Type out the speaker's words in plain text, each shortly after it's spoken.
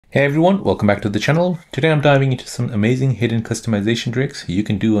Hey everyone, welcome back to the channel. Today I'm diving into some amazing hidden customization tricks you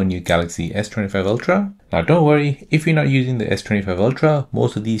can do on your Galaxy S25 Ultra. Now don't worry, if you're not using the S25 Ultra,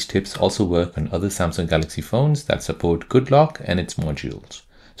 most of these tips also work on other Samsung Galaxy phones that support Good Lock and its modules.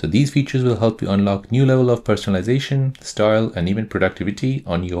 So these features will help you unlock new level of personalization, style, and even productivity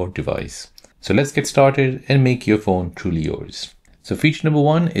on your device. So let's get started and make your phone truly yours. So feature number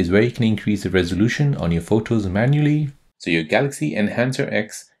one is where you can increase the resolution on your photos manually. So your Galaxy Enhancer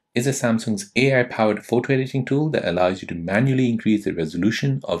X is a Samsung's AI-powered photo editing tool that allows you to manually increase the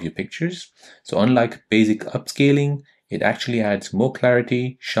resolution of your pictures. So unlike basic upscaling, it actually adds more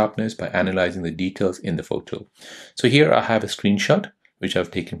clarity, sharpness by analyzing the details in the photo. So here I have a screenshot which I've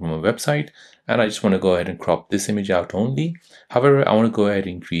taken from a website, and I just want to go ahead and crop this image out only. However, I want to go ahead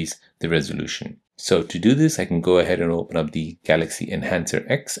and increase the resolution. So to do this, I can go ahead and open up the Galaxy Enhancer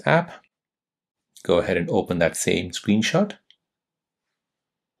X app. Go ahead and open that same screenshot.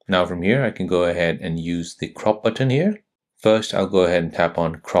 Now from here, I can go ahead and use the crop button here. First, I'll go ahead and tap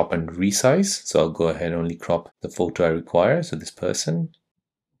on crop and resize. So I'll go ahead and only crop the photo I require. So this person.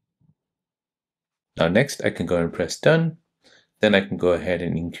 Now next, I can go and press done. Then I can go ahead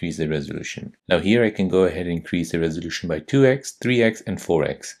and increase the resolution. Now here I can go ahead and increase the resolution by 2x, 3x, and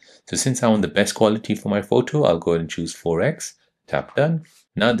 4x. So since I want the best quality for my photo, I'll go ahead and choose 4x, tap done.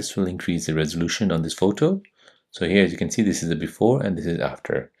 Now this will increase the resolution on this photo. So here, as you can see, this is the before and this is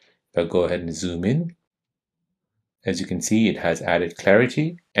after. If I go ahead and zoom in, as you can see, it has added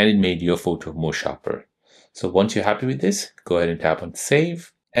clarity and it made your photo more sharper. So once you're happy with this, go ahead and tap on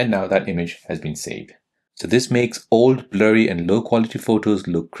save. And now that image has been saved. So this makes old, blurry, and low quality photos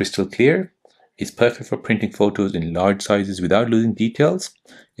look crystal clear. It's perfect for printing photos in large sizes without losing details.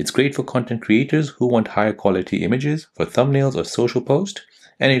 It's great for content creators who want higher quality images for thumbnails or social posts.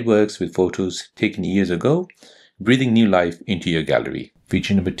 And it works with photos taken years ago, breathing new life into your gallery.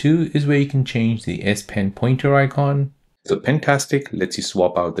 Feature number two is where you can change the S Pen pointer icon. So Pentastic lets you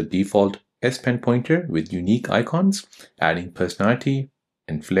swap out the default S Pen pointer with unique icons, adding personality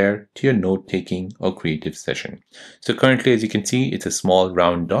and flair to your note-taking or creative session. So currently, as you can see, it's a small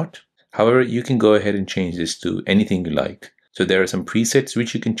round dot. However, you can go ahead and change this to anything you like. So there are some presets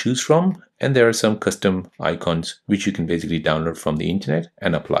which you can choose from, and there are some custom icons which you can basically download from the internet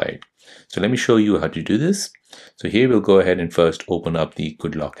and apply. So let me show you how to do this. So here we'll go ahead and first open up the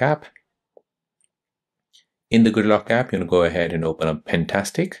Good Lock app. In the Good Lock app, you're going to go ahead and open up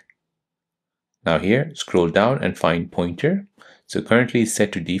Pentastic. Now here, scroll down and find pointer. So currently it's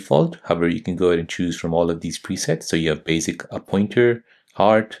set to default. However, you can go ahead and choose from all of these presets. So you have basic, a pointer,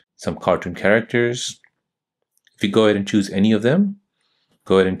 heart, some cartoon characters. If you go ahead and choose any of them,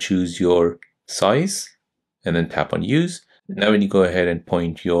 go ahead and choose your size and then tap on use. Now when you go ahead and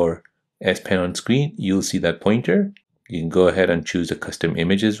point your S Pen on screen, you'll see that pointer. You can go ahead and choose a custom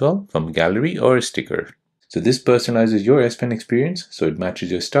image as well from gallery or a sticker. So this personalizes your S Pen experience, so it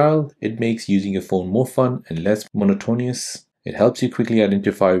matches your style. It makes using your phone more fun and less monotonous. It helps you quickly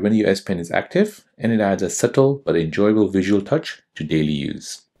identify when your S Pen is active, and it adds a subtle but enjoyable visual touch to daily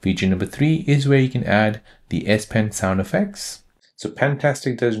use. Feature number three is where you can add the S Pen sound effects. So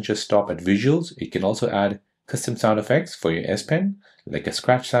Pentastic doesn't just stop at visuals, it can also add custom sound effects for your S Pen, like a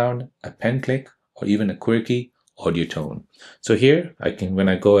scratch sound, a pen click, or even a quirky audio tone. So here, when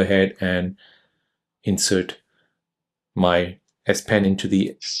I go ahead and insert my S Pen into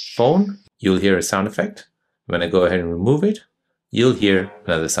the phone, you'll hear a sound effect. When I go ahead and remove it, you'll hear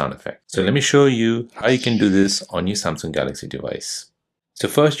another sound effect. So let me show you how you can do this on your Samsung Galaxy device. So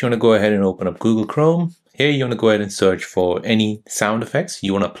first, you want to go ahead and open up Google Chrome. Here, you want to go ahead and search for any sound effects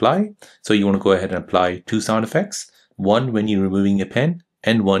you want to apply. So you want to go ahead and apply two sound effects, one when you're removing your pen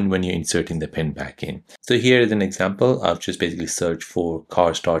and one when you're inserting the pen back in. So here is an example. I've just basically searched for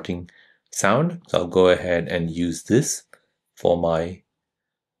car starting sound. So I'll go ahead and use this for my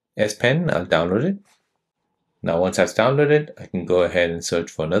S Pen. I'll download it. Now, once I've downloaded, I can go ahead and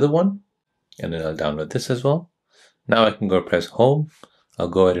search for another one, and then I'll download this as well. Now I can go press home. I'll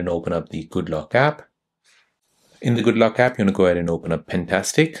go ahead and open up the Good Lock app. In the Good Lock app, you want to go ahead and open up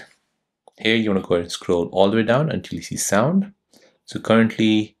Pentastic. Here, you want to go ahead and scroll all the way down until you see sound. So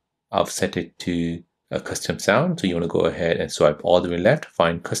currently, I've set it to a custom sound. So you want to go ahead and swipe all the way left,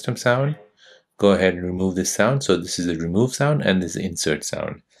 find custom sound. Go ahead and remove this sound. So this is a remove sound and this is insert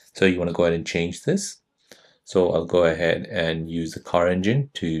sound. So you want to go ahead and change this. So I'll go ahead and use the car engine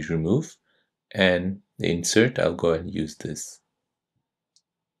to remove, and the insert, I'll go ahead and use this.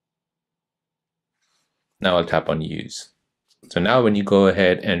 Now I'll tap on use. So now when you go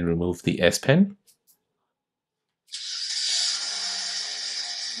ahead and remove the S Pen,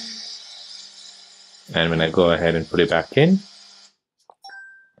 and when I go ahead and put it back in,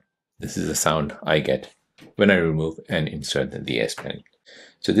 This is the sound I get when I remove and insert the S Pen.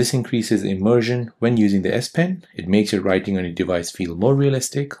 So this increases immersion when using the S Pen. It makes your writing on your device feel more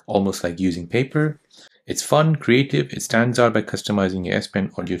realistic, almost like using paper. It's fun, creative, it stands out by customizing your S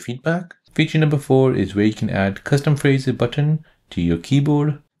Pen audio feedback. Feature number 4 is where you can add custom phrases button to your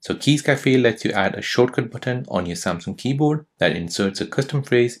keyboard. So Keys Café lets you add a shortcut button on your Samsung keyboard that inserts a custom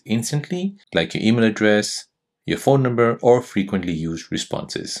phrase instantly, like your email address, your phone number, or frequently used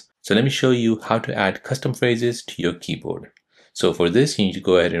responses. So let me show you how to add custom phrases to your keyboard. So for this, you need to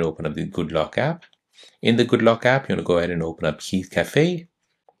go ahead and open up the Good Lock app. In the Good Lock app, you want to go ahead and open up Keys Café.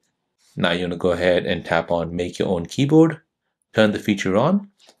 Now you want to go ahead and tap on Make Your Own Keyboard, turn the feature on,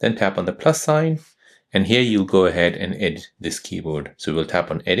 then tap on the plus sign, and here you'll go ahead and edit this keyboard. So we'll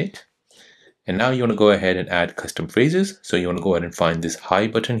tap on Edit. And now you want to go ahead and add custom phrases. So you want to go ahead and find this Hi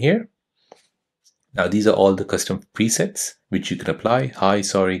button here. Now these are all the custom presets which you can apply. Hi,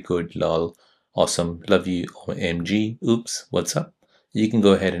 sorry, good, lol, awesome, love you, OMG, oops, what's up? You can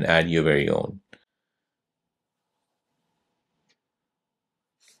go ahead and add your very own.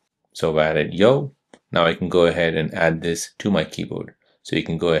 So I've added yo. Now I can go ahead and add this to my keyboard. So you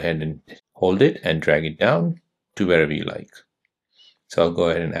can go ahead and hold it and drag it down to wherever you like. So I'll go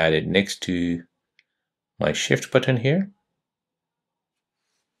ahead and add it next to my shift button here.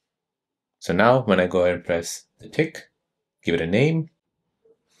 So now when I go ahead and press the tick, give it a name.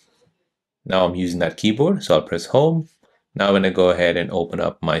 Now I'm using that keyboard, so I'll press home. Now when I go ahead and open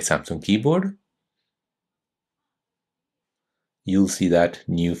up my Samsung keyboard, you'll see that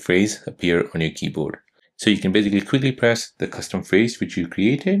new phrase appear on your keyboard. So you can basically quickly press the custom phrase which you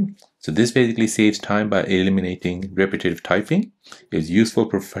created. So this basically saves time by eliminating repetitive typing. It's useful for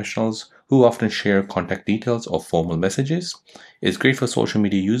professionals who often share contact details or formal messages. It's great for social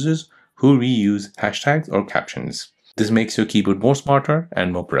media users who reuse hashtags or captions. This makes your keyboard more smarter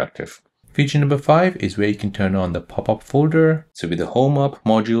and more productive. Feature number 5 is where you can turn on the Popup folder. So with the Home Up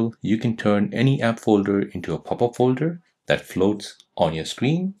module, you can turn any app folder into a pop-up folder that floats on your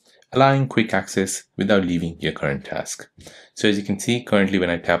screen, allowing quick access without leaving your current task. So as you can see, currently when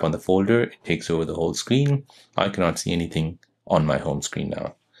I tap on the folder, it takes over the whole screen. I cannot see anything on my home screen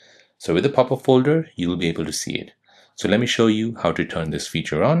now. So with the pop-up folder, you'll be able to see it. So let me show you how to turn this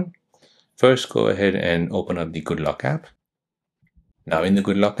feature on. First, go ahead and open up the Good Lock app. Now in the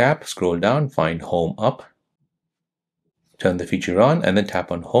Good Lock app, scroll down, find Home Up, turn the feature on, and then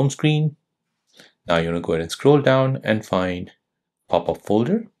tap on Home Screen. Now you want to go ahead and scroll down and find Pop-up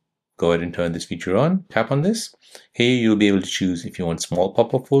Folder. Go ahead and turn this feature on, tap on this. Here you'll be able to choose if you want small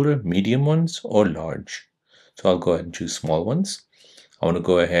pop-up folder, medium ones, or large. So I'll go ahead and choose small ones. I want to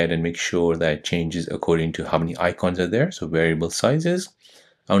go ahead and make sure that it changes according to how many icons are there, so variable sizes.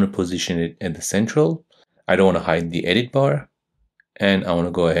 I want to position it at the central. I don't want to hide the edit bar. And I want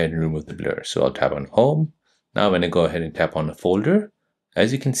to go ahead and remove the blur. So I'll tap on Home. Now when I go ahead and tap on a folder,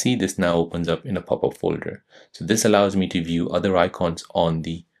 as you can see, this now opens up in a pop-up folder. So this allows me to view other icons on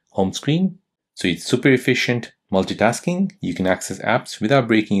the home screen. So it's super efficient multitasking. You can access apps without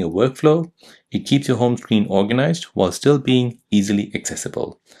breaking your workflow. It keeps your home screen organized while still being easily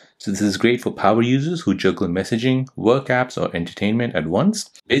accessible. So this is great for power users who juggle messaging, work apps, or entertainment at once.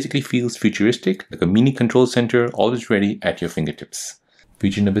 Basically feels futuristic, like a mini control center, always ready at your fingertips.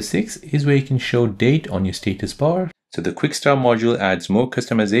 Feature number 6 is where you can show date on your status bar. So the QuickStar module adds more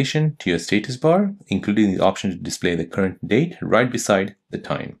customization to your status bar, including the option to display the current date right beside the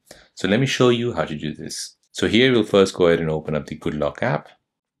time. So let me show you how to do this. So here we'll first go ahead and open up the Good Lock app.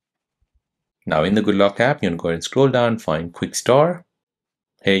 Now in the Good Lock app, you want to go ahead and scroll down, find QuickStar.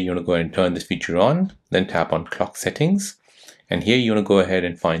 Here you want to go ahead and turn this feature on, then tap on Clock Settings. And here you want to go ahead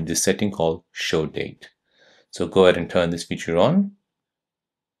and find this setting called Show Date. So go ahead and turn this feature on.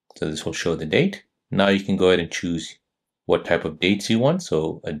 So this will show the date. Now you can go ahead and choose what type of dates you want.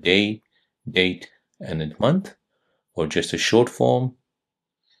 So a day, date, and a month, or just a short form,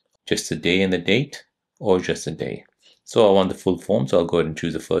 just a day and the date, or just a day. So I want the full form, so I'll go ahead and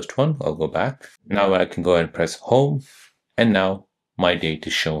choose the first one. I'll go back. Now I can go ahead and press Home, and now my date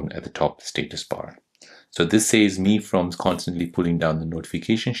is shown at the top of the status bar. So this saves me from constantly pulling down the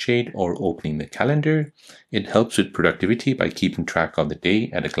notification shade or opening the calendar. It helps with productivity by keeping track of the day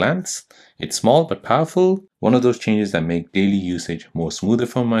at a glance. It's small but powerful. One of those changes that make daily usage more smoother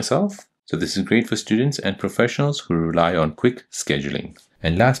for myself. So this is great for students and professionals who rely on quick scheduling.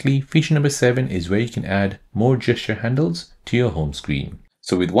 And lastly, feature number 7 is where you can add more gesture handles to your home screen.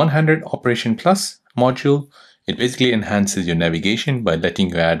 So with One-Handed Operation Plus module, it basically enhances your navigation by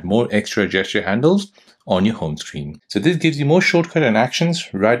letting you add more extra gesture handles on your home screen. So this gives you more shortcut and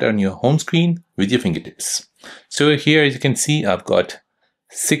actions right on your home screen with your fingertips. So here, as you can see, I've got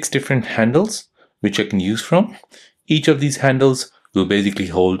 6 different handles which I can use from. Each of these handles will basically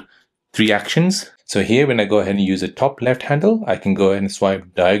hold 3 actions. So here, when I go ahead and use a top left handle, I can go ahead and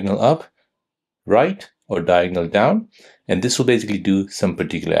swipe diagonal up, right, or diagonal down, and this will basically do some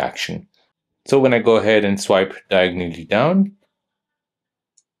particular action. So when I go ahead and swipe diagonally down,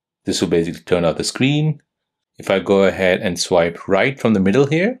 this will basically turn off the screen. If I go ahead and swipe right from the middle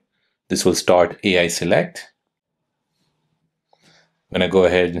here, this will start AI select. When I go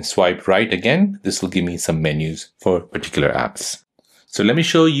ahead and swipe right again, this will give me some menus for particular apps. So let me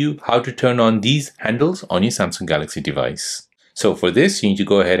show you how to turn on these handles on your Samsung Galaxy device. So for this, you need to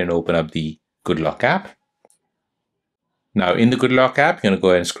go ahead and open up the Good Lock app. Now in the Good Lock app, you're going to go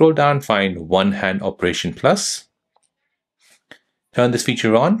ahead and scroll down, find One Hand Operation Plus. Turn this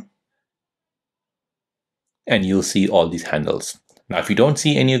feature on, and you'll see all these handles. Now, if you don't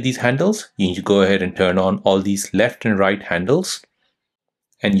see any of these handles, you need to go ahead and turn on all these left and right handles,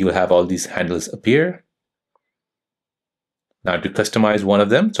 and you'll have all these handles appear. Now to customize one of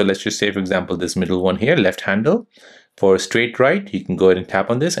them, so let's just say, for example, this middle one here, left handle. For straight right, you can go ahead and tap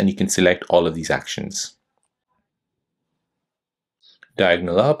on this and you can select all of these actions.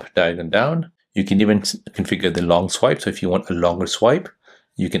 Diagonal up, diagonal down. You can even configure the long swipe. So if you want a longer swipe,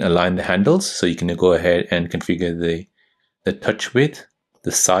 you can align the handles. So you can go ahead and configure the touch width,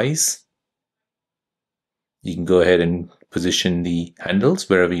 the size. You can go ahead and position the handles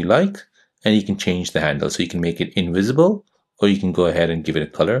wherever you like, and you can change the handle. So you can make it invisible, or you can go ahead and give it a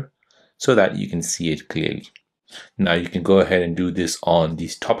color so that you can see it clearly. Now you can go ahead and do this on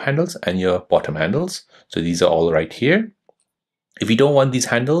these top handles and your bottom handles. So these are all right here. If you don't want these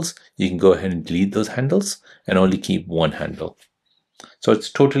handles, you can go ahead and delete those handles and only keep one handle. So it's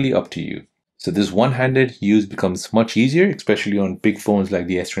totally up to you. So this one-handed use becomes much easier, especially on big phones like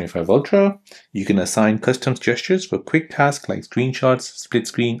the S25 Ultra. You can assign custom gestures for quick tasks like screenshots, split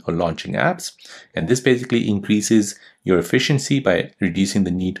screen, or launching apps. And this basically increases your efficiency by reducing the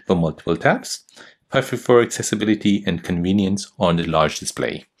need for multiple taps, perfect for accessibility and convenience on the large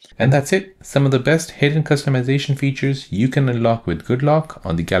display. And that's it. Some of the best hidden customization features you can unlock with Good Lock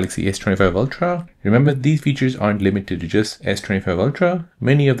on the Galaxy S25 Ultra. Remember, these features aren't limited to just S25 Ultra.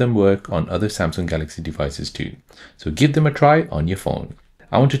 Many of them work on other Samsung Galaxy devices too. So give them a try on your phone.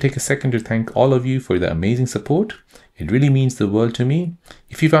 I want to take a second to thank all of you for the amazing support. It really means the world to me.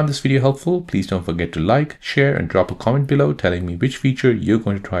 If you found this video helpful, please don't forget to like, share, and drop a comment below telling me which feature you're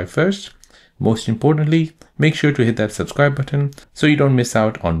going to try first. Most importantly, make sure to hit that subscribe button so you don't miss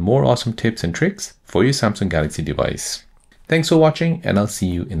out on more awesome tips and tricks for your Samsung Galaxy device. Thanks for watching, and I'll see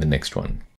you in the next one.